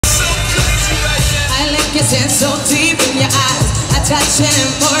kissing so deep in your eyes. I touch it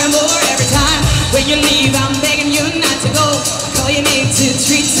more and more every time. When you leave, I'm begging you not to go. I call your name 2,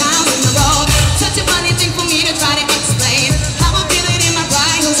 3 times in a row. Such a funny thing for me to try to explain. How I feel it in my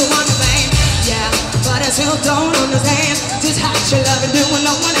pride, who's the one to blame? Yeah, but I still don't understand just how you love and do when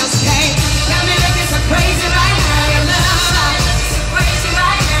no one else